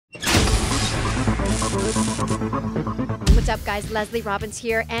What's up, guys? Lesley Robins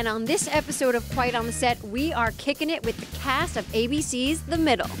here, and on this episode of Quiet on the Set, we are kicking it with the cast of ABC's The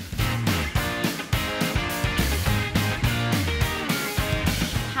Middle.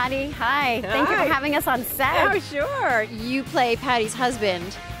 Patty, hi. Thank you for having us on set. Oh, sure. You play Patty's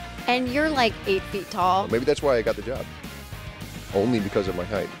husband, and you're like 8 feet tall. Maybe that's why I got the job. Only because of my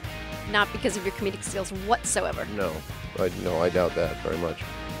height. Not because of your comedic skills whatsoever. No, I doubt that very much.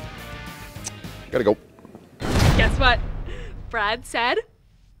 Gotta go. Guess what? Brad said,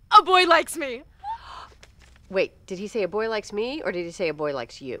 a boy likes me. Wait, did he say a boy likes me, or did he say a boy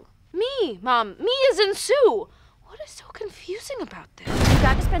likes you? Me, Mom. Me as in Sue. What is so confusing about this? You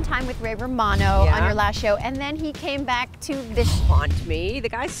got to spend time with Romano on your last show, and then he came back to this. Haunt me. The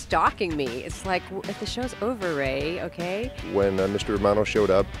guy's stalking me. It's like, if the show's over, Ray, okay? When Mr. Romano showed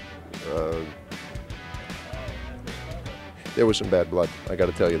up, there was some bad blood. I got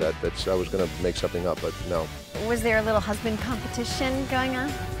to tell you that. I was going to make something up, but no. Was there a little husband competition going on?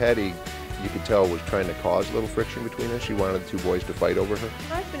 Patty, you could tell, was trying to cause a little friction between us. She wanted the two boys to fight over her.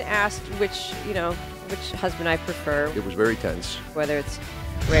 I've been asked which husband I prefer. It was very tense. Whether it's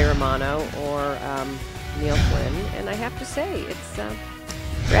Ray Romano or Neil Flynn, and I have to say, it's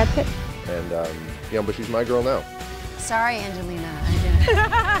Brad Pitt. And, but she's my girl now. Sorry, Angelina. I didn't.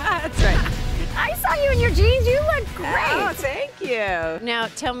 That's right. I saw you in your jeans. You look great. Oh, thank you. Now,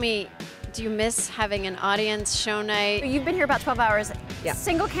 tell me, do you miss having an audience show night? You've been here about 12 hours. Yeah.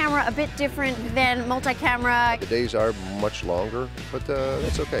 Single camera, a bit different than multi-camera. The days are much longer, but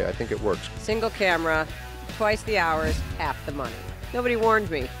that's okay. I think it works. Single camera, twice the hours, half the money. Nobody warned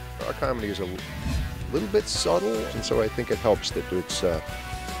me. Our comedy is a little bit subtle, and so I think it helps that it's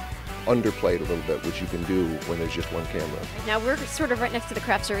underplayed a little bit, which you can do when there's just one camera. Now, we're sort of right next to the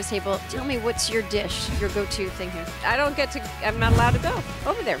craft service table. Tell me, what's your dish, your go-to thing here? I'm not allowed to go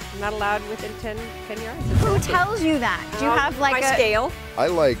over there. I'm not allowed within 10 yards. Who tells you that? Do you have like my scale? I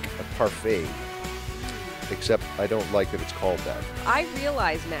like a parfait, except I don't like that it's called that. I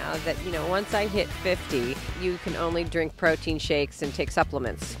realize now that, once I hit 50, you can only drink protein shakes and take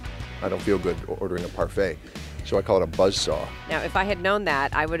supplements. I don't feel good ordering a parfait, so I call it a buzzsaw. Now, if I had known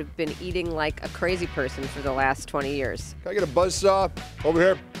that, I would have been eating like a crazy person for the last 20 years. Can I get a buzzsaw? Over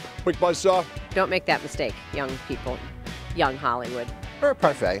here. Quick buzzsaw. Don't make that mistake, young people, young Hollywood. Or a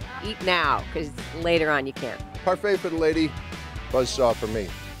parfait. Eat now, because later on you can't. Parfait for the lady, buzzsaw for me.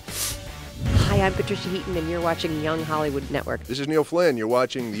 Hi, I'm Patricia Heaton, and you're watching Young Hollywood Network. This is Neil Flynn. You're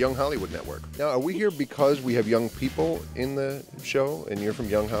watching the Young Hollywood Network. Now, are we here because we have young people in the show, and you're from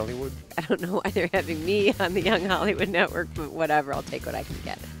Young Hollywood? I don't know why they're having me on the Young Hollywood Network, but whatever, I'll take what I can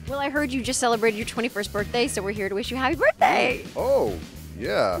get. Well, I heard you just celebrated your 21st birthday, so we're here to wish you happy birthday. Oh,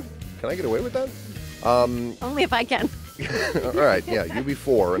 yeah. Can I get away with that? Only if I can. All right, yeah, you be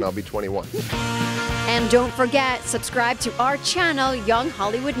 4 and I'll be 21. And don't forget, subscribe to our channel, Young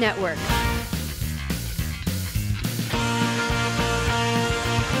Hollywood Network.